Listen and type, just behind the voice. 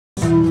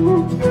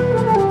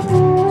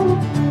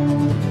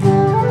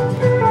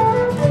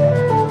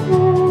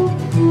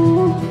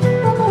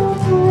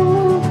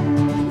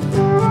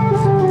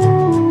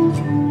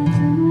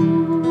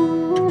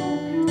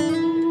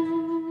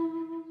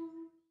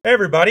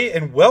everybody,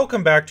 and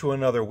welcome back to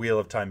another Wheel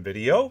of Time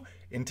video.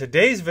 In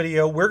today's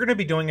video, we're going to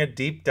be doing a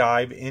deep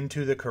dive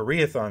into the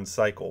Koreathon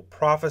cycle,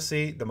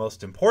 prophecy, the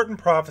most important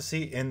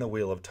prophecy in the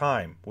Wheel of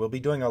Time. We'll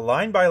be doing a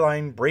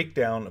line-by-line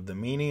breakdown of the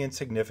meaning and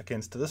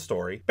significance to the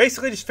story,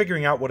 basically just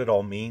figuring out what it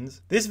all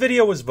means. This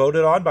video was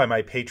voted on by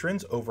my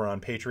patrons over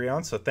on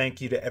Patreon, so thank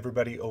you to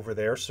everybody over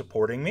there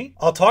supporting me.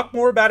 I'll talk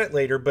more about it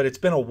later, but it's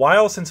been a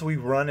while since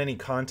we've run any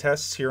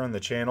contests here on the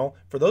channel.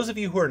 For those of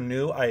you who are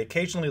new, I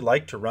occasionally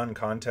like to run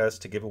contests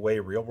to give away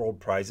real-world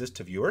prizes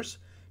to viewers.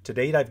 To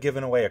date, I've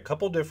given away a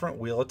couple different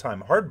Wheel of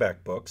Time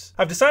hardback books.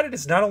 I've decided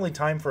it's not only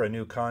time for a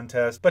new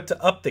contest, but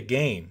to up the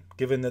game,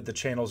 given that the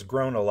channel's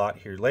grown a lot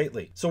here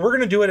lately. So we're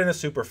going to do it in a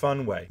super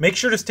fun way. Make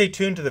sure to stay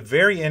tuned to the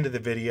very end of the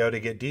video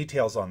to get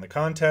details on the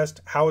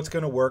contest, how it's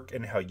going to work,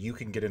 and how you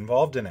can get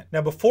involved in it.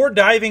 Now, before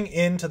diving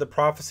into the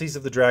Prophecies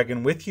of the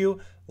Dragon with you,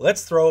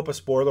 let's throw up a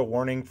spoiler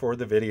warning for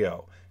the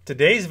video.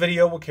 Today's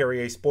video will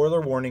carry a spoiler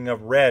warning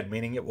of red,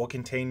 meaning it will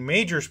contain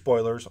major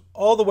spoilers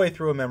all the way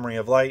through A Memory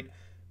of Light.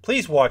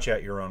 Please watch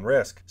at your own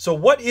risk. So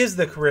what is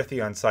the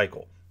Koreathon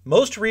cycle?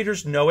 Most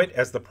readers know it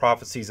as the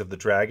Prophecies of the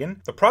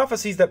Dragon, the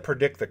prophecies that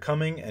predict the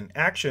coming and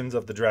actions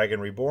of the Dragon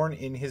Reborn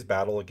in his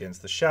battle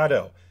against the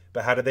Shadow.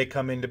 But how do they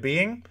come into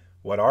being?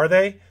 What are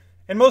they?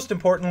 And most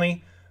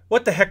importantly,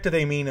 what the heck do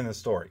they mean in the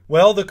story?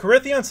 Well, the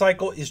Koreathon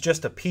cycle is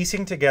just a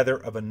piecing together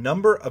of a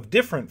number of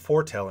different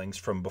foretellings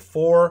from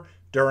before,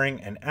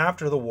 during, and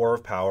after the War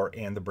of Power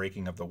and the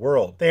breaking of the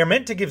world. They are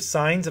meant to give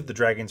signs of the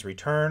dragon's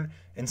return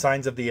and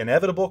signs of the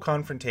inevitable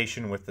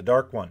confrontation with the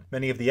Dark One.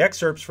 Many of the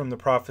excerpts from the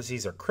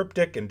prophecies are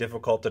cryptic and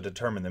difficult to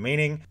determine the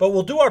meaning, but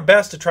we'll do our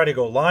best to try to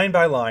go line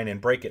by line and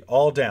break it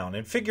all down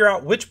and figure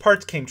out which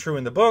parts came true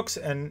in the books,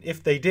 and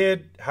if they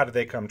did, how did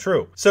they come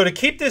true? So to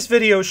keep this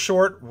video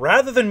short,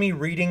 rather than me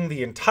reading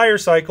the entire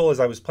cycle as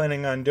I was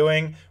planning on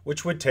doing,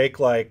 which would take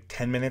like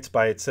 10 minutes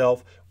by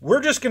itself,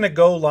 we're just going to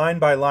go line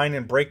by line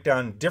and break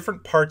down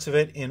different parts of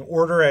it in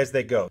order as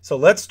they go. So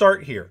let's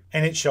start here.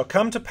 And it shall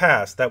come to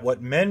pass that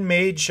what men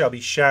made shall be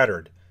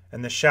shattered,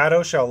 and the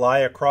shadow shall lie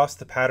across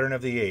the pattern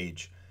of the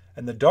age,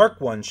 and the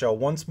Dark One shall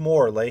once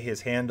more lay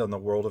his hand on the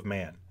world of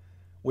man.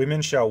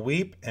 Women shall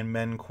weep and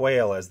men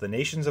quail as the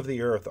nations of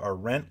the earth are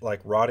rent like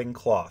rotting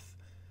cloth.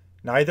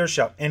 Neither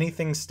shall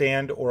anything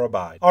stand or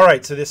abide.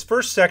 Alright, so this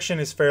first section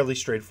is fairly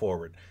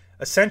straightforward.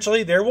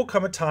 Essentially, there will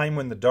come a time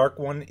when the Dark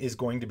One is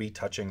going to be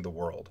touching the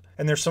world.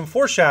 And there's some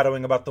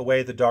foreshadowing about the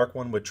way the Dark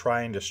One would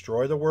try and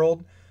destroy the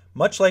world,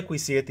 much like we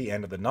see at the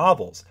end of the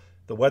novels.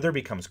 The weather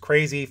becomes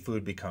crazy,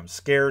 food becomes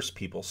scarce,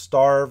 people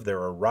starve,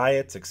 there are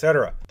riots,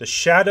 etc. The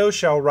shadow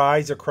shall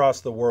rise across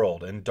the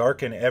world and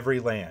darken every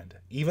land,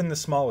 even the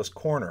smallest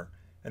corner,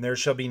 and there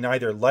shall be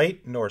neither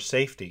light nor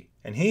safety.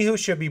 And he who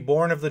shall be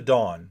born of the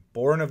dawn,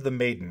 born of the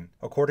maiden,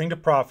 according to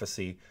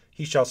prophecy,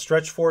 he shall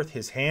stretch forth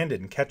his hand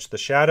and catch the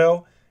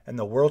shadow, and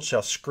the world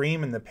shall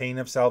scream in the pain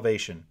of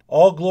salvation.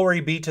 All glory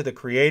be to the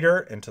Creator,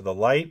 and to the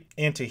light,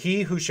 and to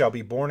he who shall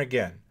be born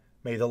again.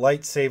 May the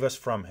light save us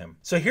from him.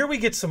 So here we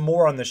get some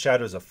more on the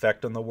shadow's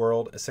effect on the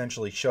world,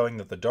 essentially showing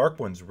that the Dark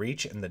One's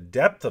reach and the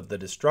depth of the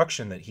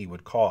destruction that he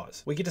would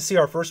cause. We get to see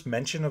our first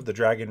mention of the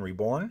Dragon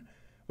Reborn.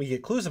 We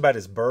get clues about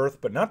his birth,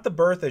 but not the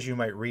birth as you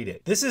might read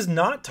it. This is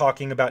not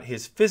talking about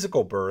his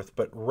physical birth,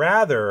 but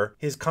rather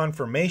his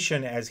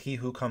confirmation as he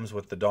who comes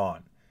with the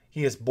dawn.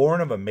 He is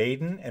born of a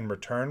maiden and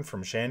returned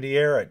from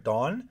Chandier at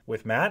dawn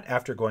with Mat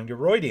after going to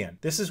Roydian.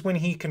 This is when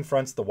he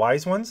confronts the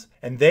wise ones,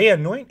 and they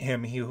anoint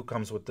him he who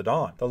comes with the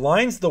dawn. The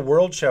lines, "The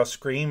world shall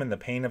scream in the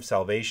pain of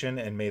salvation,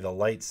 and may the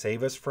light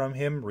save us from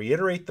him,"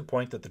 reiterate the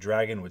point that the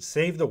dragon would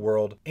save the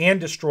world and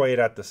destroy it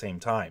at the same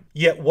time.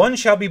 Yet one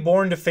shall be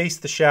born to face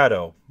the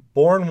shadow,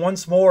 born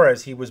once more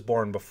as he was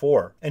born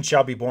before, and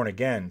shall be born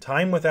again,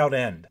 time without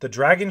end. The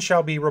dragon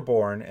shall be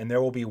reborn, and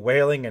there will be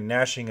wailing and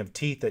gnashing of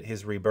teeth at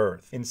his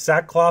rebirth. In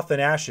sackcloth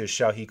and ashes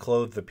shall he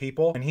clothe the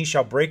people, and he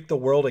shall break the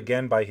world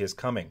again by his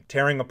coming,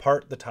 tearing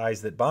apart the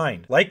ties that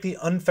bind. Like the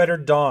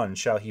unfettered dawn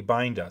shall he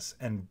bind us,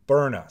 and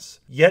burn us.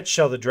 Yet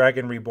shall the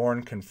dragon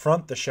reborn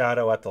confront the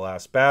shadow at the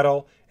last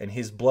battle, and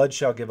his blood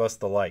shall give us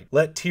the light.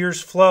 Let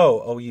tears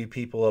flow, O ye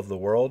people of the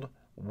world.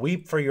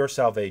 Weep for your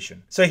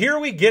salvation. So here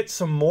we get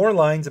some more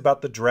lines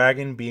about the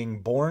dragon being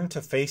born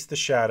to face the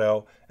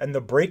shadow and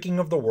the breaking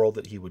of the world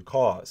that he would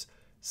cause.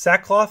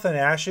 Sackcloth and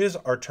ashes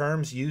are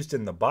terms used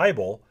in the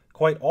Bible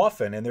quite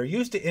often, and they're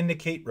used to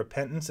indicate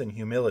repentance and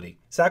humility.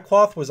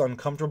 Sackcloth was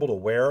uncomfortable to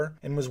wear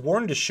and was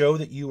worn to show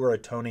that you were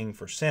atoning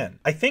for sin.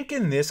 I think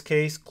in this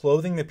case,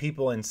 clothing the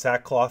people in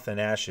sackcloth and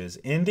ashes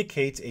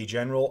indicates a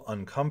general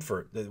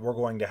uncomfort that we're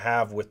going to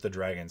have with the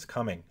dragon's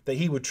coming, that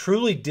he would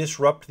truly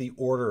disrupt the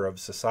order of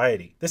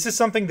society. This is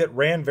something that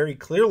Rand very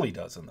clearly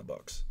does in the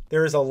books.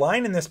 There is a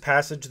line in this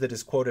passage that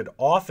is quoted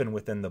often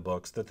within the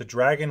books that the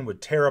dragon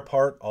would tear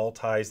apart all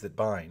ties that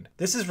bind.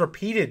 This is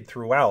repeated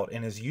throughout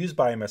and is used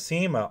by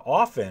Masema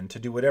often to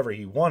do whatever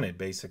he wanted,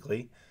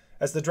 basically,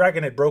 as the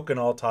dragon had broken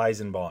all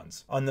ties and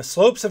bonds. On the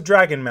slopes of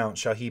Dragon Mount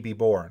shall he be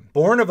born,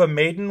 born of a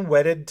maiden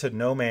wedded to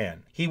no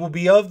man. He will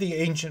be of the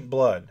ancient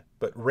blood,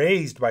 but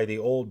raised by the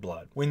old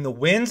blood. When the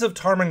winds of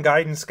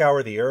Tarmangaiden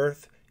scour the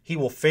earth, He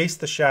will face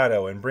the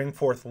shadow and bring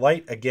forth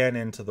light again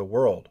into the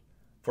world.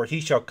 For he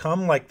shall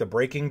come like the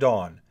breaking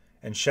dawn,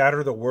 and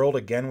shatter the world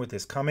again with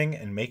his coming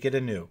and make it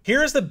anew.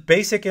 Here is the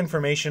basic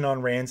information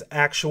on Rand's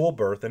actual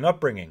birth and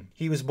upbringing.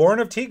 He was born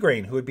of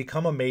Tigraine, who had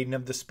become a maiden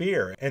of the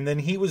spear, and then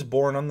he was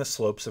born on the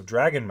slopes of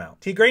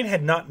Dragonmount. Tigraine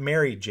had not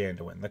married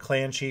Janduin, the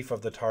clan chief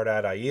of the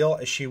Tardad Aiel,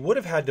 as she would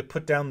have had to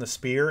put down the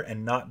spear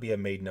and not be a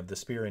maiden of the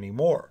spear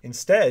anymore.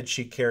 Instead,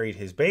 she carried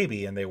his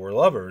baby, and they were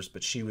lovers,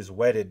 but she was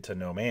wedded to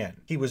no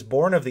man. He was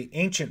born of the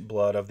ancient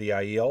blood of the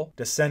Aiel,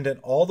 descendant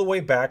all the way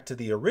back to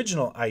the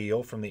original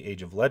Aiel from the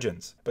Age of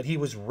Legends. But he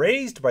was raised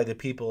by the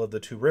people of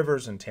the Two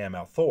Rivers and Tam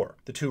Al'Thor.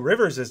 The Two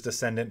Rivers is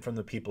descendant from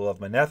the people of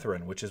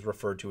Manetheren, which is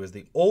referred to as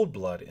the Old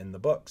Blood in the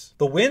books.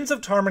 The Winds of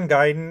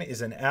Tarmangaiden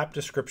is an apt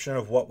description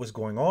of what was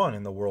going on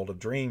in the world of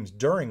dreams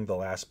during the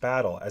last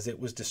battle, as it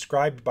was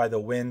described by the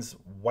winds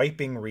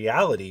wiping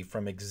reality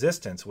from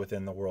existence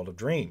within the world of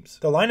dreams.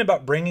 The line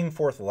about bringing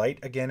forth light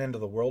again into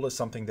the world is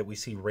something that we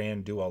see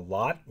Rand do a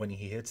lot when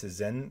he hits his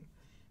Zen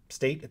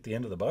state at the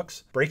end of the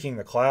books, breaking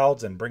the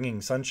clouds and bringing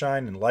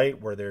sunshine and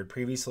light where there had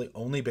previously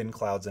only been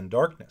clouds and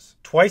darkness.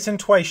 Twice and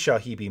twice shall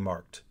he be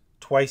marked,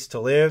 twice to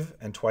live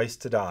and twice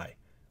to die.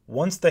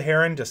 Once the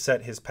heron to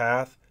set his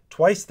path,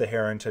 twice the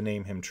heron to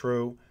name him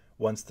true,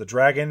 once the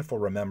dragon for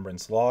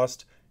remembrance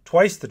lost,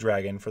 twice the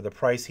dragon for the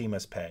price he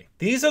must pay.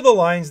 These are the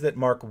lines that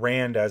mark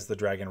Rand as the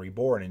Dragon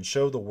Reborn and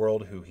show the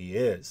world who he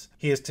is.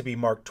 He is to be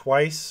marked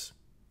twice,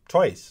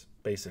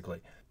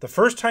 basically. The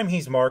first time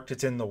he's marked,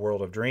 it's in the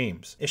world of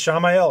dreams.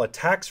 Ishamael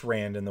attacks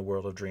Rand in the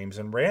world of dreams,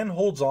 and Rand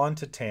holds on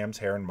to Tam's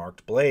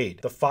heron-marked blade.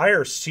 The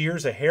fire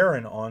sears a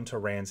heron onto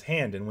Rand's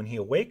hand, and when he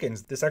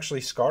awakens, this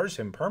actually scars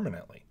him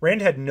permanently.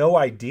 Rand had no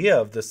idea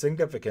of the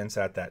significance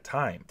at that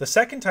time. The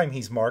second time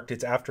he's marked,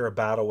 it's after a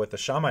battle with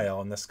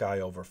Ishamael in the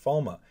sky over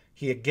Falma.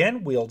 He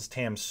again wields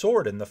Tam's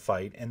sword in the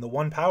fight, and the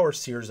one power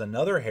sears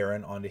another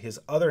heron onto his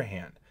other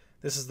hand.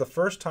 This is the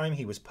first time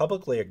he was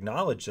publicly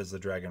acknowledged as the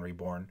Dragon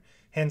Reborn,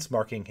 hence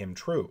marking him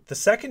true. The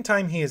second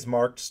time he is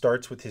marked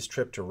starts with his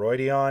trip to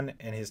Rhuidean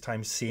and his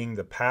time seeing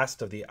the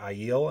past of the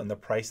Aiel and the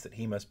price that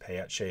he must pay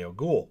at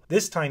Sheol.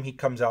 This time he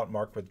comes out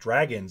marked with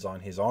dragons on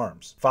his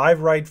arms.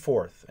 5 ride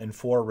forth, and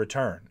 4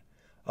 return.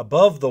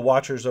 Above the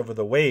watchers over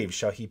the waves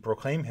shall he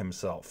proclaim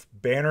himself,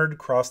 bannered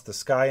across the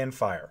sky in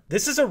fire.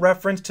 This is a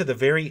reference to the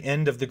very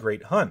end of the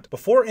Great Hunt.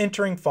 Before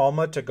entering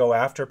Falma to go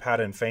after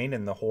Padan Fain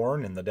and the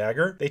Horn and the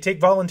Dagger, they take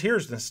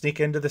volunteers and sneak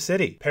into the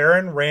city.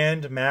 Perrin,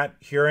 Rand, Mat,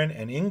 Hurin,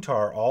 and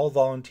Ingtar all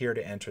volunteer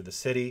to enter the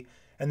city,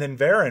 and then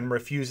Varen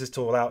refuses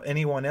to allow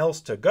anyone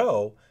else to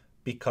go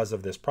because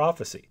of this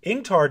prophecy.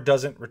 Ingtar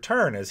doesn't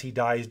return as he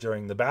dies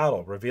during the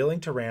battle, revealing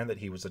to Rand that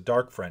he was a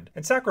dark friend,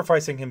 and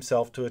sacrificing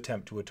himself to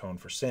attempt to atone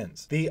for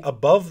sins. The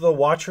above the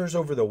watchers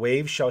over the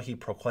waves shall he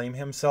proclaim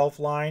himself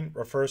line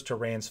refers to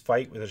Rand's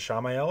fight with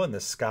Ishamael in the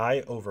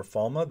sky over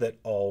Falma that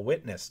all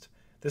witnessed.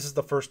 This is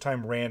the first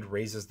time Rand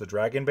raises the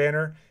dragon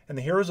banner, and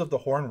the heroes of the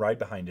Horn ride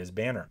behind his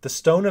banner. The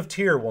Stone of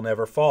Tyr will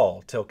never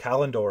fall, till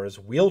Kalandor is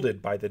wielded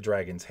by the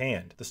dragon's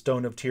hand. The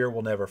Stone of Tyr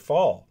will never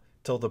fall,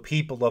 till the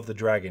people of the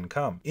dragon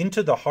come.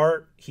 Into the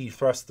heart he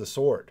thrusts the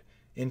sword,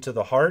 into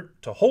the heart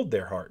to hold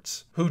their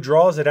hearts. Who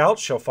draws it out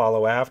shall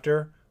follow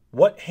after.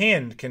 What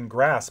hand can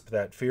grasp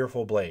that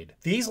fearful blade?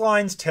 These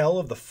lines tell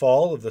of the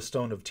fall of the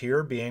Stone of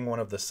Tyr being one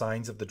of the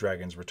signs of the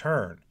dragon's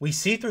return. We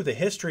see through the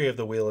history of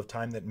the Wheel of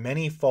Time that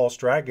many false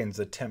dragons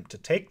attempt to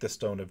take the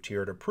Stone of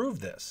Tyr to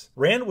prove this.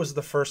 Rand was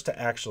the first to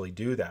actually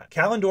do that.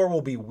 Kalandor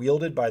will be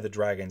wielded by the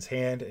dragon's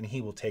hand, and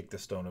he will take the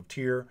Stone of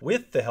Tyr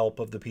with the help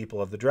of the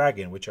people of the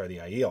dragon, which are the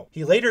Aiel.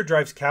 He later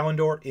drives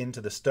Kalandor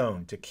into the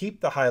stone to keep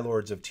the High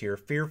Lords of Tyr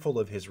fearful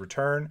of his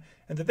return,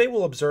 and that they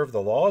will observe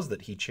the laws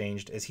that he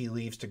changed as he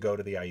leaves to go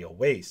to the Aiel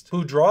Waste.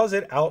 Who draws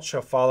it out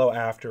shall follow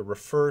after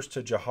refers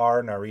to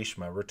Jahar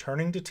Narishma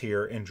returning to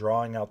Tyr and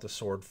drawing out the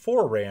sword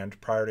for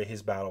Rand prior to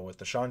his battle with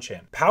the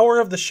Shanshan. Power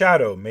of the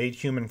Shadow made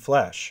human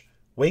flesh,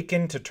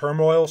 wakened to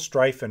turmoil,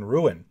 strife, and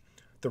ruin.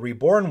 The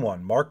Reborn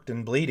One, marked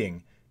and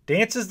bleeding,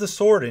 dances the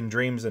sword in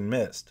dreams and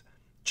mist,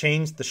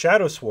 changed the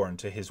Shadow Sworn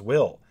to his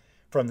will.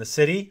 From the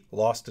city,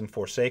 lost and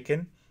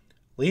forsaken,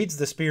 leads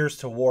the spears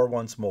to war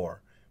once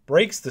more,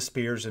 breaks the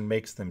spears and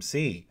makes them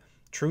see,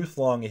 truth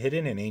long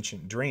hidden in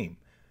ancient dream.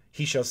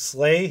 He shall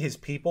slay his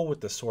people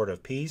with the sword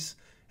of peace,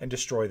 and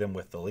destroy them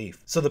with the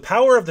leaf. So the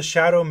power of the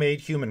shadow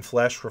made human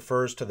flesh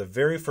refers to the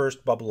very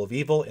first bubble of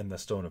evil in the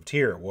Stone of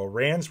Tyr, where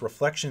Rand's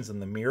reflections in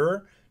the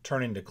mirror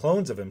turn into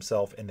clones of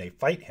himself and they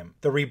fight him.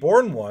 The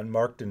Reborn One,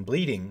 marked and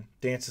bleeding,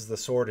 dances the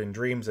sword in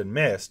dreams and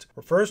mist,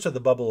 refers to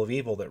the bubble of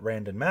evil that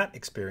Rand and Mat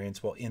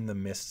experience while in the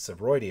mists of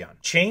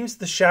Rhuidean. Changed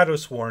the Shadow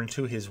Sworn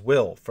to his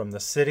will from the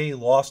city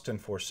lost and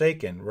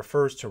forsaken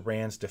refers to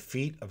Rand's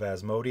defeat of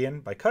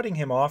Asmodean by cutting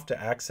him off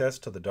to access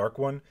to the Dark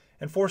One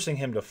and forcing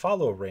him to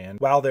follow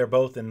Rand while they're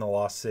both in the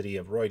lost city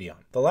of Rhuidean.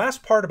 The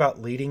last part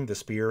about leading the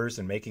spears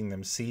and making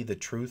them see the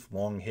truth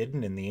long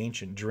hidden in the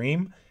ancient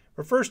dream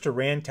refers to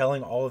Rand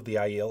telling all of the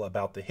Aiel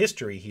about the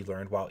history he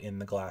learned while in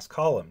the glass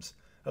columns,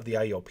 of the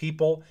Aiel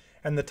people,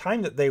 and the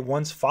time that they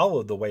once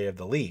followed the way of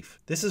the leaf.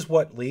 This is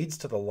what leads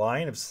to the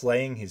line of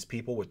slaying his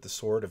people with the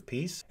sword of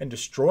peace and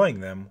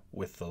destroying them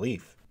with the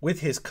leaf. With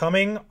his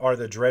coming are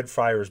the dread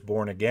fires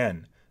born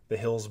again. The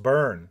hills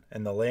burn,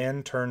 and the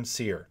land turns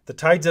sere. The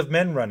tides of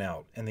men run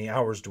out, and the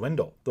hours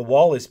dwindle. The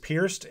wall is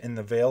pierced, and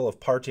the veil of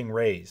parting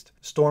raised.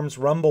 Storms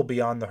rumble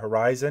beyond the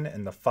horizon,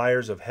 and the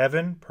fires of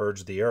heaven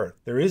purge the earth.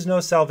 There is no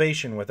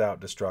salvation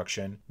without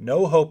destruction,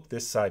 no hope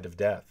this side of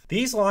death.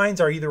 These lines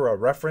are either a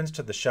reference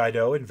to the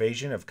Shaido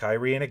invasion of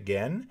Cairhien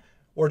again,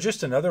 or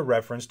just another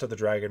reference to the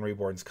Dragon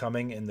Reborn's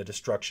coming and the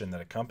destruction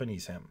that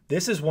accompanies him.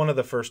 This is one of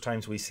the first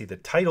times we see the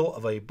title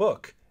of a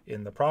book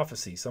in the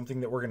prophecy,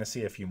 something that we're going to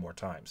see a few more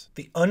times.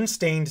 The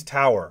unstained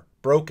tower,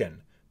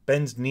 broken,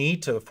 bends knee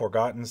to the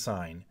forgotten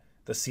sign.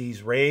 The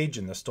seas rage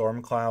and the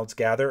storm clouds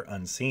gather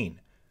unseen.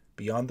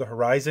 Beyond the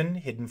horizon,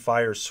 hidden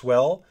fires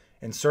swell,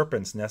 and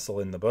serpents nestle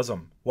in the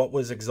bosom. What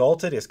was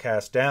exalted is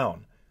cast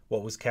down.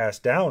 What was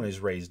cast down is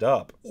raised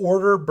up.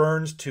 Order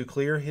burns to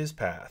clear his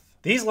path.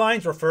 These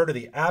lines refer to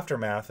the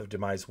aftermath of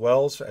Demise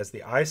Wells as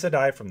the Aes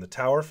Sedai from the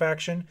Tower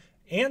faction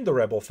and the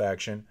Rebel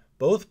faction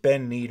both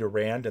bend knee to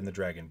Rand and the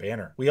Dragon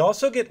Banner. We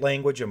also get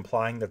language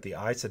implying that the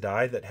Aes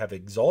Sedai that have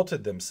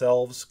exalted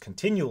themselves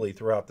continually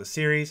throughout the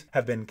series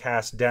have been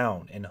cast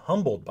down and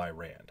humbled by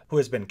Rand, who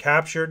has been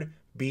captured,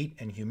 beat,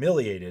 and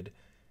humiliated,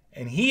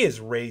 and he is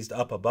raised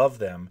up above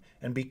them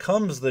and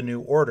becomes the new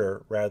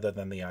order rather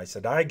than the Aes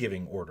Sedai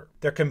giving order.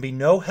 There can be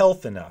no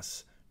health in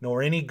us,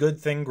 nor any good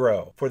thing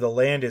grow, for the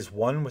land is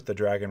one with the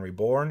Dragon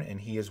Reborn, and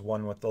he is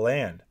one with the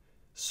land.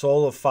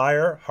 Soul of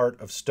fire, heart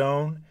of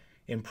stone,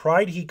 in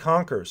pride he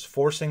conquers,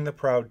 forcing the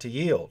proud to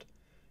yield.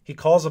 He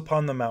calls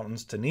upon the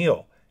mountains to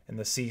kneel, and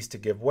the seas to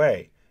give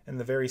way, and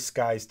the very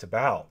skies to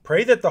bow.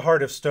 Pray that the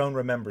heart of stone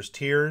remembers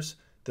tears,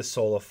 the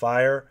soul of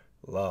fire,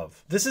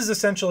 love. This is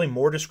essentially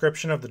more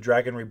description of the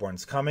Dragon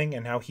Reborn's coming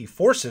and how he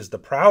forces the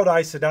proud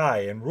Aes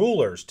Sedai and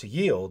rulers to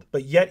yield,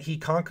 but yet he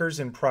conquers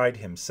in pride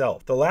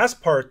himself. The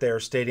last part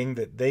there stating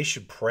that they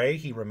should pray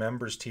he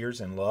remembers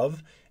tears and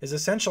love is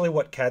essentially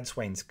what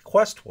Cadsuane's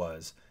quest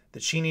was,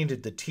 that she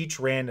needed to teach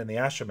Rand and the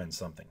Ashamen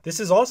something. This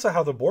is also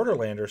how the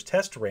Borderlanders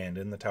test Rand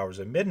in the Towers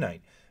of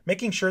Midnight,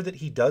 making sure that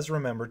he does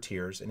remember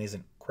tears and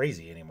isn't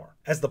crazy anymore.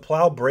 As the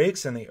plow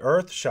breaks in the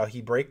earth shall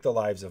he break the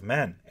lives of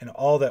men, and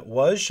all that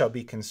was shall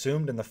be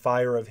consumed in the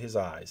fire of his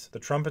eyes. The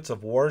trumpets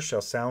of war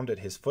shall sound at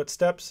his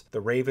footsteps, the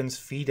ravens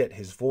feed at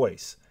his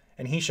voice,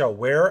 and he shall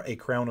wear a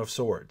crown of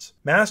swords.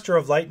 Master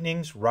of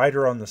lightnings,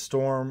 rider on the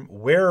storm,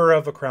 wearer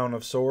of a crown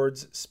of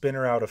swords,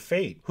 spinner out of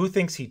fate, who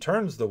thinks he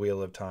turns the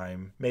wheel of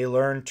time, may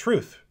learn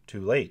truth too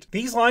late.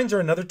 These lines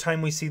are another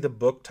time we see the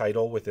book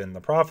title within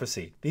the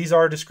prophecy. These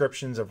are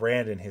descriptions of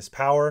Rand and his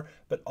power,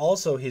 but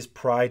also his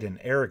pride and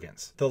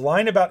arrogance. The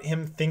line about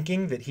him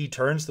thinking that he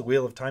turns the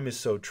wheel of time is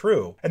so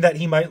true, and that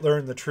he might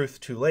learn the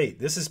truth too late.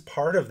 This is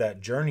part of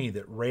that journey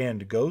that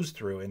Rand goes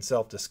through in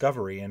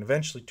self-discovery and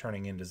eventually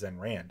turning into Zen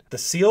Rand. The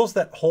seals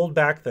that hold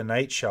back the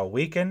night shall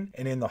weaken,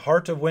 and in the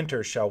heart of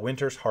winter shall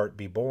winter's heart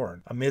be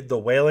born. Amid the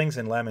wailings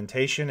and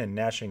lamentation and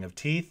gnashing of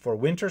teeth, for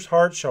winter's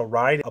heart shall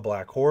ride a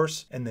black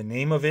horse, and the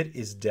name of it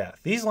is death.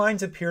 These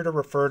lines appear to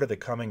refer to the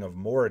coming of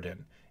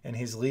Moradin and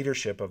his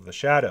leadership of the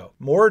Shadow.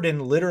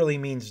 Moradin literally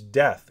means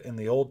death in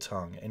the old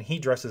tongue, and he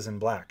dresses in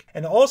black.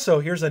 And also,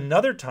 here's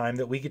another time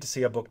that we get to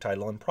see a book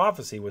title in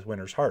prophecy with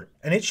Winter's Heart.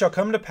 And it shall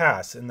come to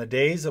pass in the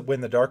days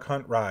when the dark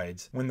hunt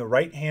rides, when the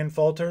right hand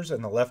falters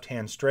and the left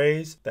hand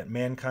strays, that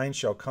mankind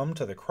shall come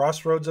to the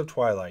crossroads of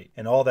twilight,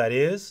 and all that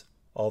is,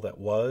 all that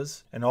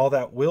was, and all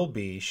that will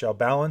be shall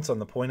balance on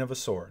the point of a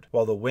sword,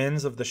 while the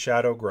winds of the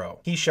shadow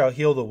grow. He shall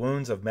heal the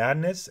wounds of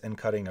madness and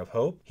cutting of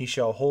hope. He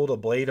shall hold a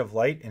blade of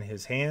light in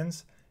his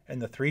hands,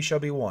 and the three shall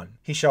be one.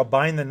 He shall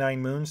bind the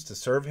 9 moons to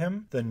serve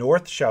him. The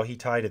north shall he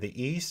tie to the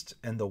east,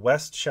 and the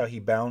west shall he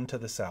bound to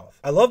the south.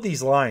 I love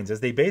these lines as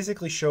they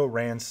basically show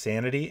Rand's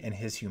sanity and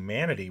his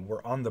humanity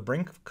were on the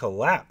brink of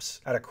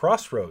collapse at a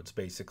crossroads,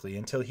 basically,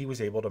 until he was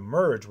able to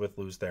merge with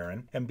Luz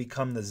Theron and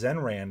become the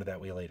Zen Rand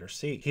that we later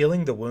see.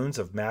 Healing the wounds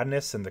of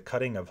madness and the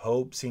cutting of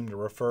hope seem to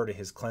refer to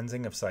his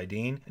cleansing of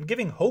Saidin and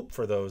giving hope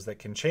for those that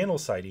can channel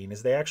Saidin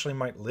as they actually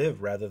might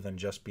live rather than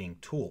just being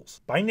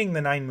tools. Binding the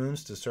 9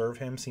 moons to serve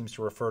him seems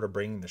to refer to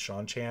bringing the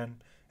Shan-Chan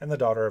and the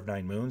Daughter of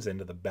 9 Moons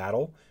into the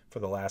battle for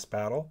the last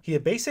battle. He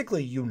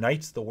basically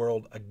unites the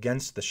world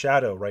against the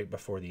Shadow right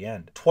before the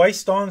end.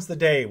 Twice dawns the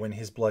day when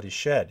his blood is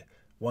shed,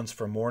 once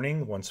for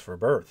mourning, once for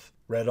birth.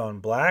 Red on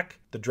black,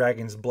 the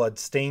dragon's blood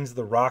stains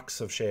the rocks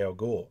of Sheol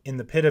Ghul. In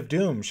the pit of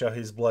doom shall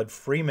his blood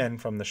free men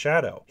from the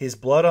Shadow. His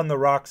blood on the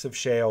rocks of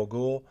Sheol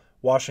Ghul,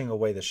 washing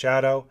away the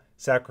Shadow,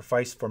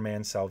 sacrifice for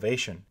man's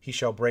salvation. He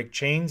shall break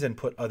chains and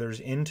put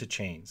others into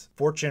chains.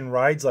 Fortune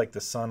rides like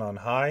the sun on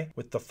high,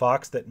 with the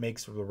fox that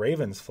makes the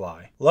ravens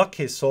fly. Luck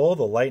his soul,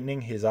 the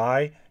lightning his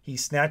eye, he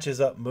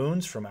snatches up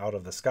moons from out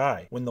of the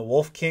sky. When the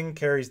wolf king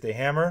carries the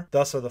hammer,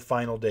 thus are the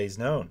final days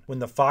known. When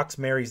the fox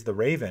marries the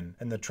raven,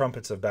 and the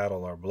trumpets of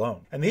battle are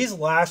blown. And these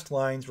last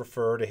lines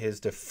refer to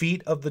his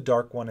defeat of the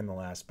Dark One in the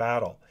last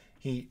battle.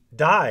 He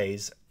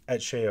dies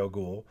at Sheol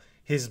Ghul.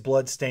 his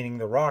blood staining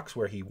the rocks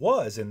where he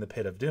was in the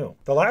Pit of Doom.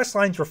 The last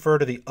lines refer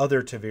to the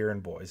other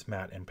ta'veren boys,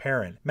 Mat and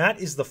Perrin. Mat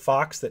is the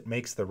fox that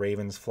makes the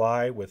ravens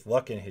fly. With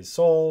luck in his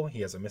soul,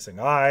 he has a missing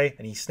eye,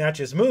 and he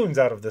snatches moons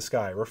out of the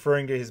sky,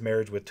 referring to his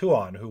marriage with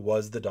Tuon, who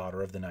was the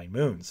daughter of the 9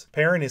 moons.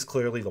 Perrin is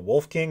clearly the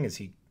Wolf King, as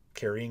he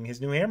carrying his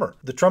new hammer.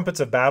 The trumpets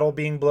of battle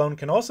being blown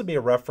can also be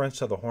a reference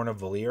to the Horn of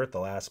Valir at the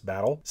last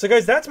battle. So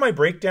guys, that's my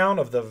breakdown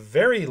of the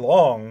very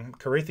long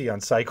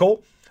Carytheon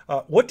cycle.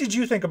 What did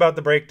you think about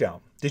the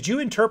breakdown? Did you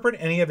interpret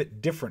any of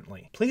it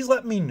differently? Please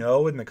let me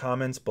know in the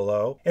comments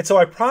below. And so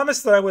I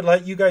promised that I would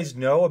let you guys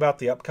know about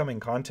the upcoming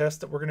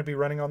contest that we're going to be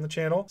running on the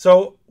channel.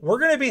 So we're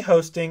going to be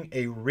hosting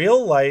a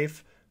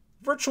real-life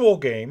virtual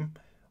game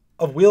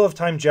of Wheel of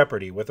Time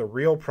Jeopardy with a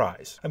real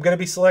prize. I'm going to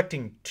be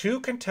selecting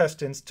 2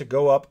 contestants to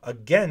go up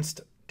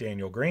against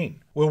Daniel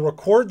Green. We'll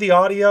record the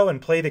audio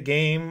and play the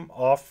game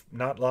off,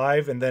 not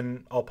live, and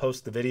then I'll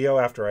post the video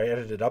after I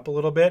edit it up a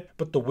little bit.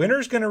 But the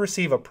winner's going to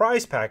receive a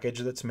prize package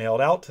that's mailed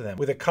out to them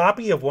with a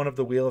copy of one of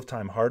the Wheel of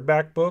Time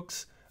hardback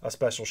books, a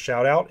special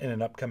shout out in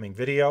an upcoming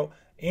video,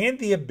 and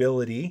the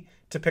ability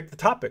to pick the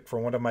topic for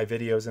one of my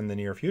videos in the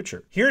near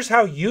future. Here's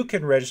how you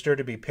can register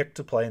to be picked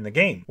to play in the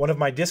game. One of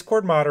my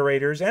Discord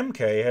moderators,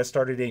 MK, has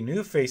started a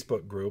new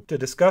Facebook group to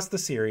discuss the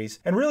series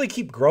and really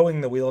keep growing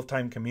the Wheel of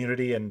Time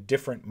community in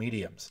different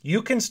mediums.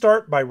 You can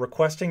start by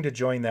requesting to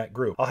join that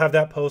group. I'll have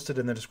that posted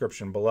in the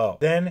description below.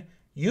 Then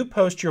you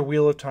post your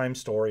Wheel of Time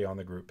story on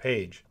the group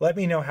page. Let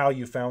me know how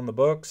you found the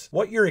books,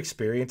 what your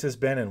experience has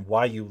been, and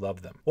why you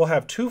love them. We'll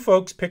have 2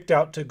 folks picked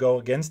out to go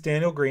against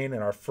Daniel Green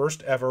in our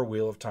first ever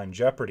Wheel of Time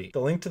Jeopardy. The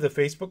link to the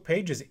Facebook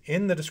page is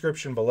in the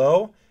description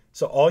below,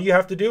 so all you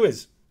have to do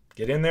is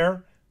get in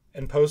there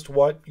and post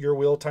what your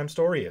Wheel of Time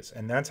story is,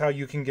 and that's how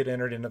you can get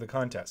entered into the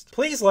contest.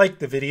 Please like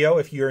the video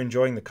if you're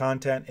enjoying the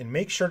content, and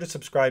make sure to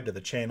subscribe to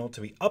the channel to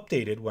be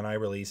updated when I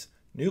release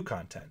new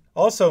content.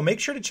 Also, make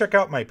sure to check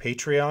out my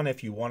Patreon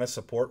if you want to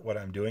support what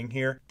I'm doing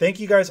here. Thank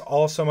you guys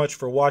all so much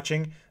for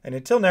watching, and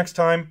until next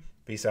time,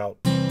 peace out.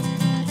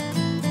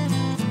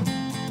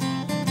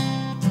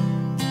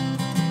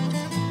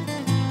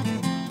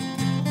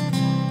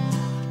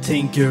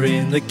 Tinker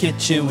in the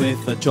kitchen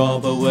with a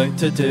job of work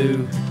to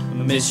do.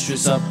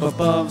 Mistress up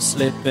above,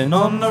 slipping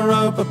on a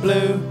rope of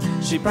blue.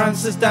 She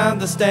prances down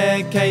the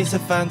staircase, a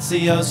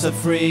fancy oh so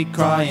free,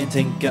 crying,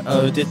 Tinker,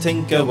 oh dear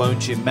Tinker,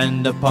 won't you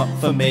mend a pot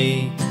for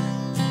me?